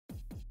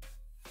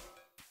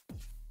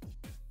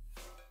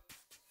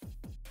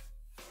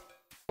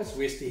It's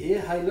Westy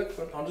here. Hey look,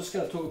 I'm just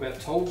going to talk about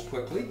tools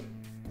quickly.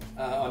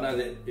 I know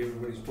that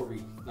everybody's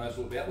probably knows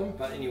all about them,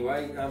 but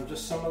anyway,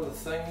 just some of the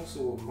things,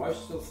 or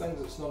most of the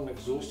things. It's not an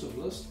exhaustive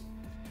list.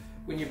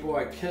 When you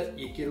buy a kit,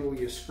 you get all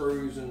your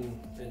screws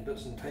and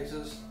bits and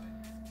pieces,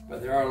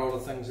 but there are a lot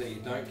of things that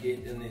you don't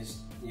get, and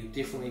you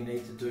definitely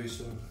need to do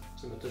some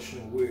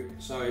additional work.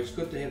 So it's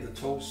good to have the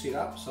tools set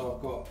up. So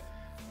I've got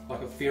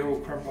like a ferrule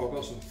crimper. I've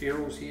got some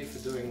ferrules here for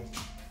doing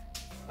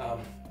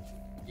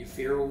your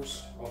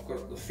ferrules. I've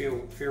got the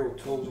ferrule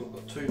tools. I've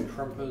got 2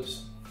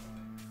 crimpers.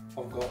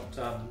 I've got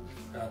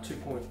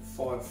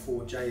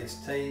 2.54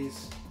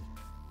 JSTs,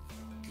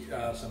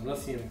 some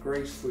lithium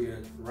grease for your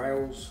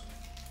rails,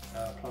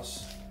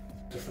 plus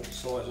different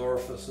size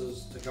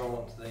orifices to go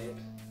onto that.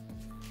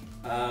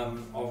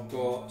 I've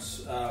got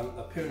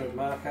a permanent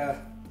marker,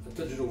 a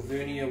digital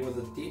vernier with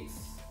a depth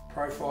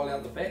profile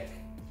out the back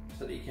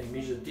so that you can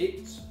measure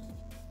depths.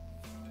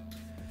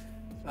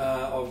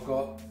 I've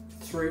got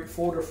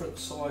 4 different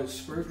size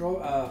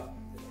screwdriver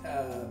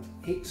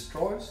hex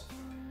drives.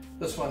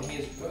 This one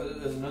here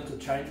is an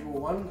interchangeable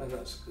one, and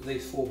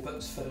these 4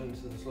 bits fit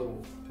into this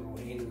little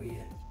handle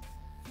here.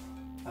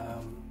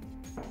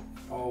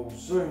 I'll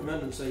zoom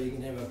in and so you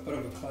can have a bit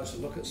of a closer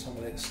look at some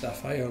of that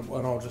stuff, eh?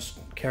 And I'll just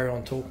carry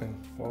on talking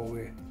while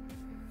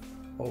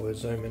we're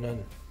zooming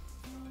in.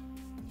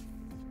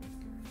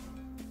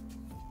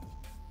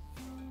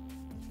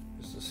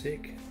 Just a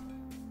sec.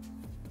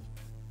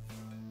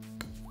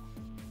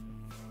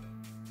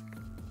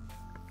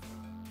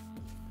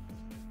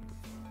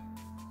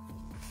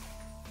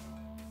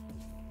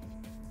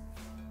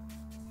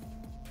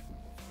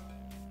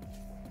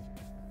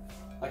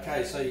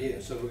 Okay, so yeah,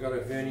 so we've got our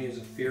verniers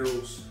and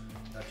ferrules,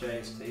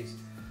 JSTs.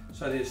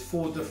 So there's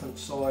 4 different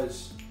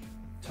size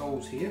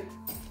tools here,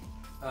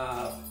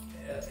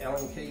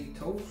 Allen key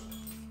tools.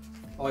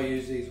 I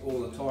use these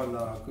all the time.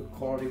 They're good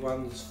quality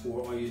ones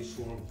I use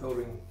for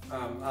building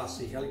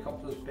RC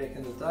helicopters back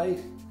in the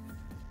day.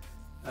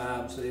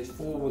 So there's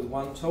 4 with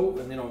 1 tool,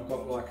 and then I've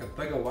got like a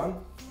bigger one,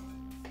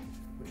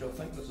 which I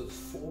think this is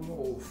 4mm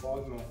or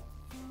 5mm.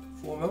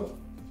 4mm.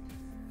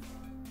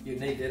 You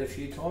need that a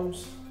few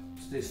times.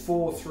 So there's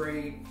 4,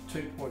 3,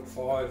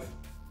 2.5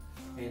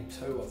 and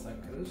 2, I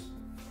think it is.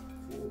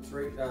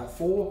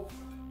 4,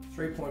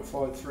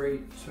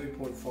 3.53,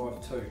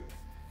 2.52.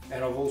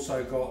 And I've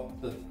also got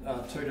the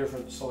 2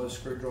 different size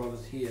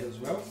screwdrivers here as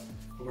well.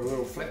 I've got a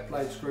little flat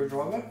blade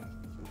screwdriver.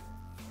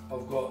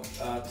 I've got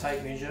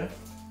tape measure,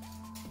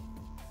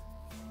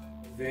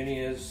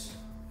 verniers.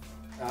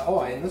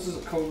 And this is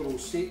a cool little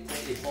set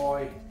that you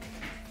buy.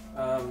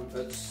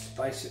 It's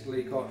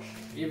basically got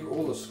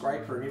all the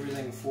scraper and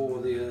everything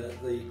for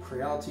the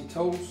Creality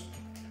tools,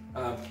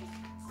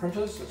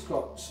 printers. It's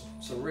got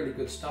some really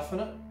good stuff in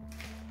it,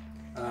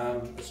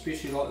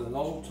 especially like the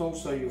nozzle tool.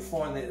 So you'll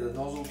find that the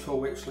nozzle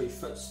tool actually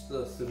fits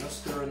the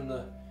thermistor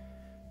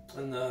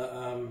in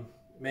the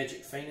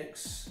Magic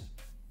Phoenix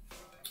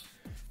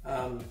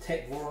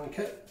tap Voron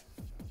kit.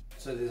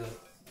 So there's a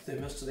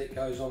thermistor that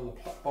goes on the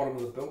bottom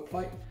of the build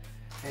plate,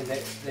 and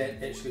that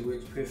actually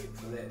works perfect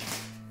for that.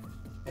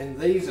 And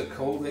these are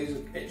cool. These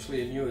are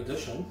actually a new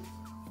addition.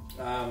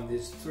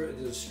 There's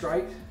a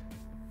straight,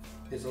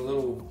 there's a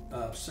little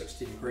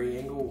 60-degree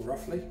angle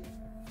roughly,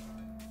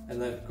 and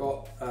they've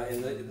got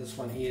and this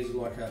one here is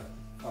like a,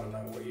 I don't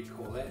know what you'd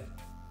call that,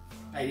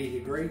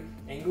 80-degree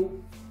angle,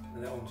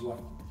 and that one's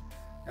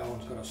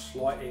got a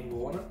slight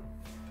angle on it.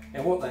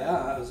 And what they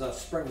are is they're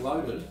spring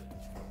loaded,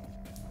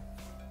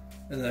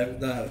 and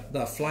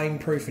they're flame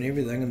proof and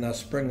everything, and they're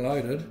spring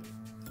loaded,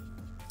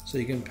 so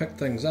you can pick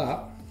things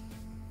up.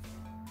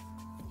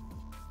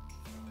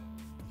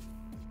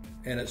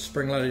 And it's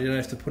spring loaded, you don't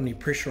have to put any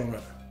pressure on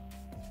it.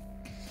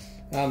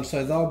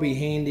 So they'll be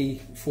handy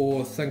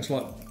for things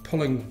like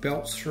pulling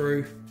belts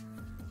through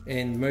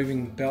and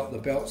moving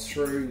the belts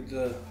through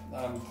the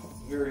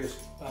various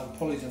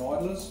pulleys and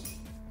idlers.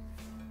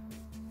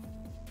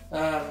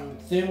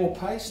 Thermal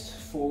paste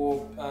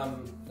for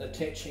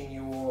attaching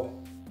your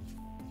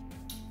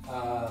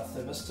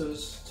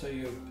thermistors to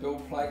your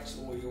build plates,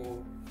 or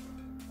your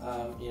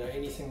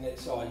anything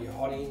that's your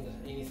hot end,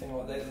 anything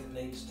like that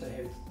needs to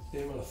have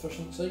thermal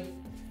efficiency.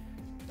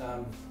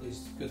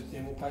 There's good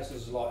thermal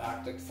pastes like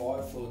Arctic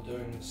 5 for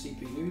doing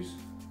CPUs.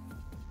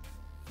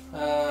 And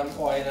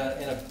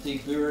a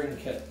deburring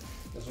kit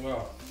as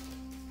well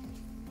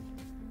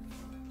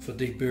for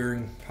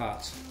deburring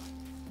parts.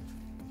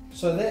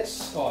 So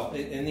that's,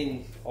 and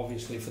then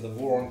obviously for the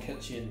Voron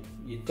kits you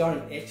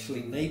don't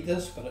actually need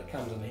this, but it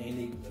comes in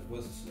handy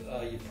with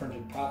your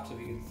printed parts if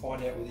you can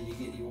find out whether you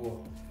get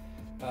your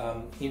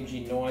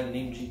MG9 and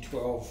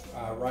MG12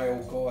 rail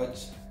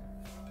guides.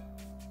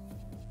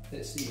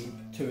 That's the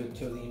two of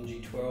the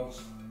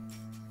MG12s.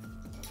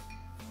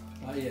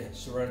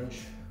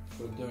 Syringe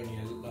for doing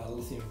your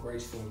lithium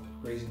grease for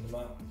greasing them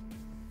up.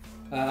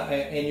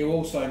 And you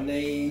also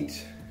need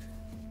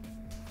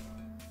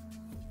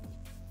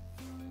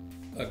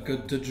a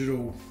good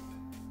digital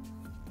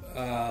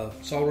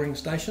soldering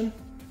station.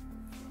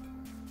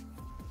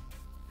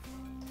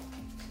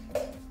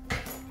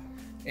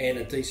 And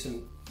a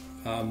decent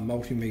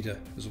multimeter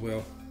as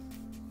well.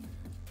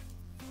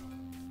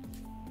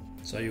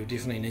 So you'll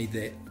definitely need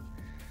that,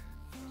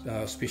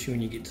 especially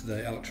when you get to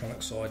the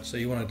electronic side. So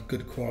you want a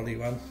good quality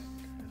one.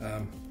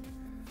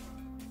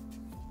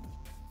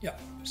 Yeah.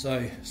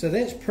 So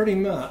that's pretty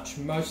much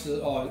most of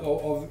the.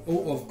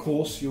 Of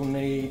course, you'll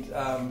need.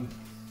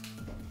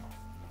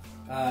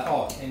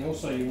 And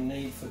also you'll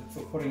need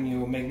for putting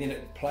your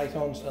magnetic plate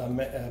on,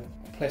 a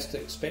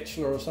plastic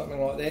spatula or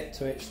something like that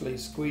to actually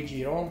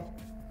squeegee it on.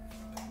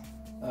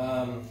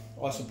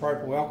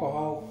 Isopropyl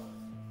alcohol,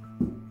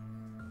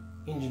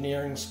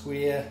 engineering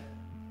square,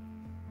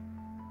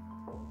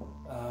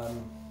 a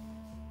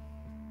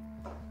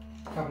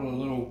couple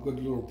of good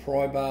little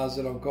pry bars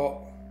that I've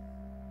got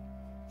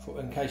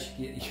in case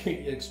you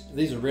get.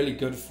 These are really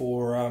good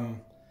for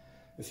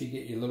if you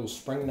get your little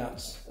spring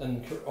nuts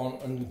in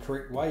the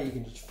correct way. You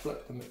can just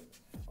flick them,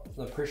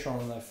 the pressure on,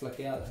 and they flick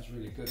out. That's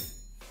really good.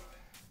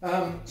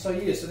 So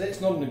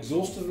that's not an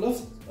exhaustive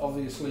lift.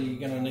 Obviously you're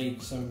going to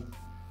need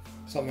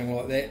something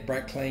like that,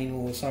 brake clean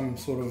or some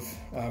sort of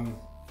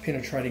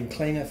penetrating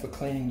cleaner for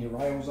cleaning your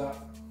rails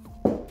up.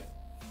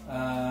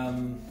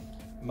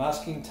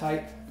 Masking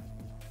tape.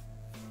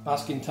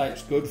 Masking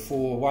tape's good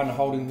for one,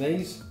 holding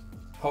the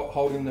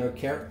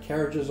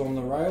carriages on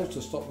the rails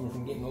to stop them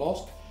from getting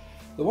lost.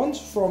 The ones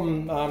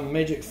from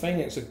Magic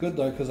Phoenix are good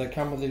though, because they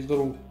come with these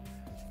little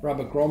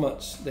rubber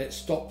grommets that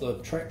stop the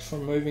tracks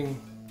from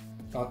moving,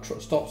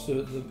 stops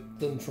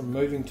them from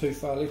moving too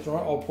far left and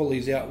right. I'll pull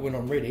these out when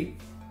I'm ready,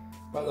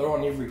 but they're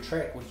on every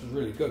track, which is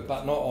really good,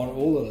 but not on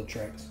all of the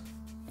tracks.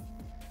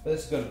 But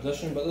that's a good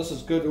addition, but this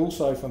is good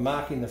also for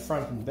marking the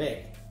front and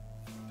back.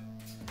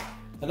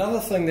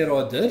 Another thing that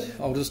I did,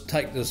 I'll just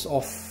take this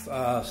off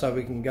so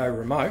we can go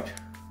remote.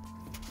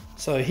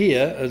 So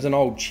here is an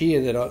old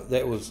chair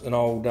that was an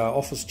old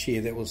office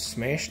chair that was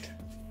smashed.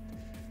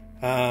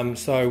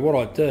 So what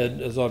I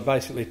did is I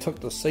basically took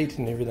the seat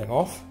and everything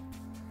off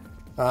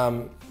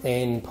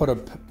and put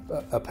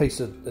a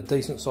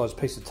decent sized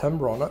piece of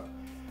timber on it,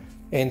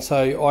 and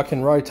so I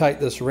can rotate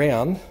this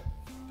round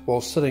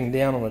while sitting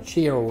down on a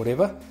chair or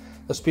whatever,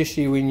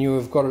 especially when you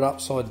have got it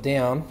upside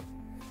down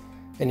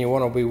and you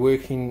want to be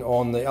working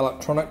on the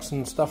electronics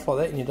and stuff like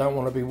that, and you don't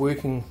want to be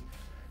working,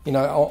 you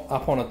know,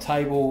 up on a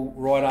table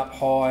right up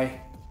high.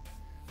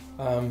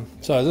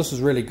 So this is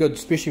really good,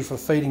 especially for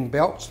feeding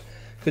belts,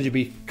 because you'd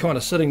be kind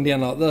of sitting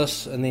down like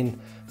this and then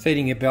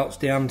feeding your belts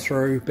down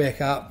through,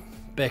 back up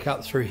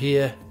through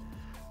here,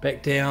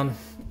 back down,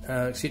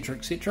 etc,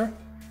 etc.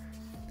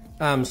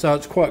 So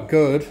it's quite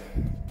good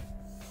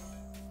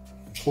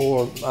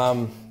for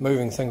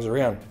moving things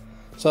around.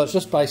 So it's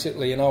just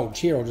basically an old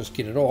chair. I'll just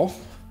get it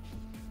off.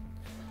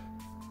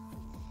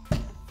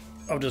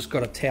 I've just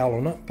got a towel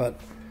on it, but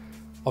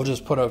I'll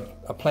just put a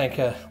plank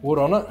of wood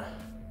on it,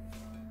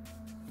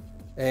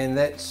 and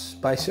that's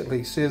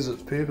basically serves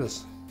its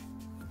purpose.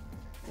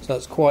 So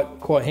it's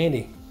quite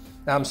handy.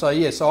 So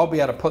I'll be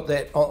able to put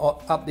that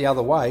up the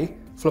other way,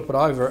 flip it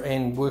over,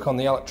 and work on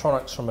the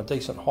electronics from a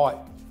decent height.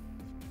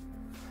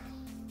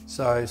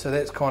 So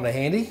that's kind of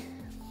handy.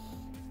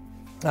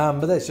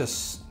 But that's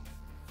just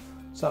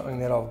something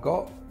that I've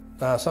got,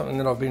 something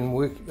that I've been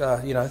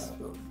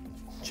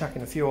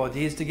chucking a few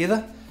ideas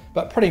together.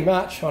 But pretty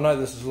much, I know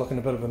this is looking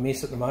a bit of a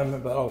mess at the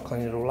moment, but I'll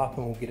clean it all up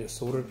and we'll get it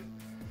sorted.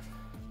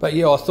 But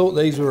yeah, I thought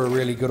these were a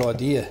really good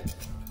idea.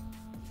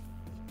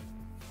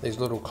 These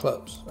little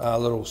clips,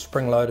 little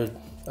spring-loaded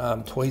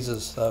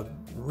tweezers, are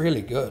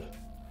really good.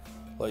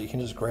 Like, you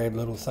can just grab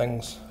little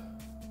things.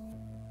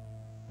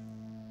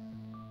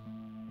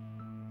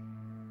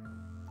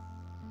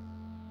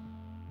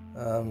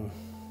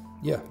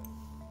 Yeah.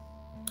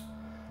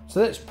 So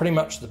that's pretty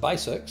much the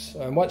basics.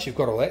 Once you've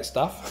got all that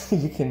stuff,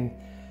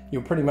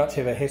 you'll pretty much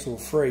have a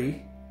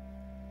hassle-free,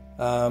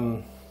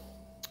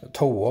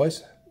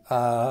 tool-wise,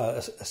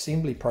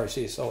 assembly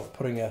process of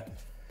putting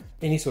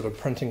any sort of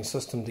printing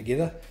system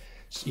together.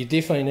 So you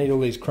definitely need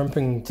all these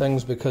crimping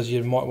things, because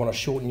you might want to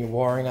shorten your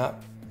wiring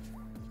up.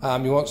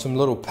 You want some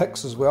little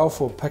picks as well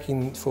for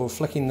flicking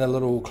the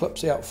little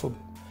clips out for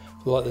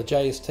like the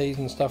JSTs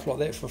and stuff like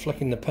that, for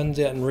flicking the pins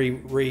out and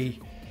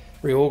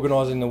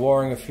reorganizing the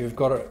wiring if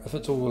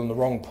it's all in the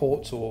wrong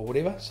ports or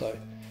whatever. So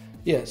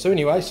yeah, so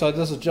anyway, so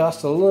this is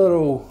just a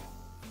little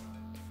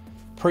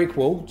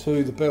prequel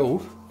to the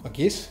build, I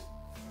guess.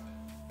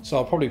 So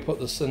I'll probably put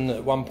this in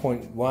at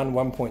 1.1,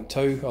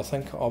 1.2, I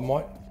think I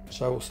might.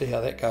 So we'll see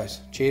how that goes.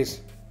 Cheers.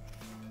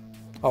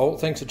 Oh,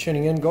 thanks for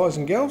tuning in, guys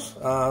and gals.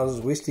 This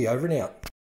is Westy over and out.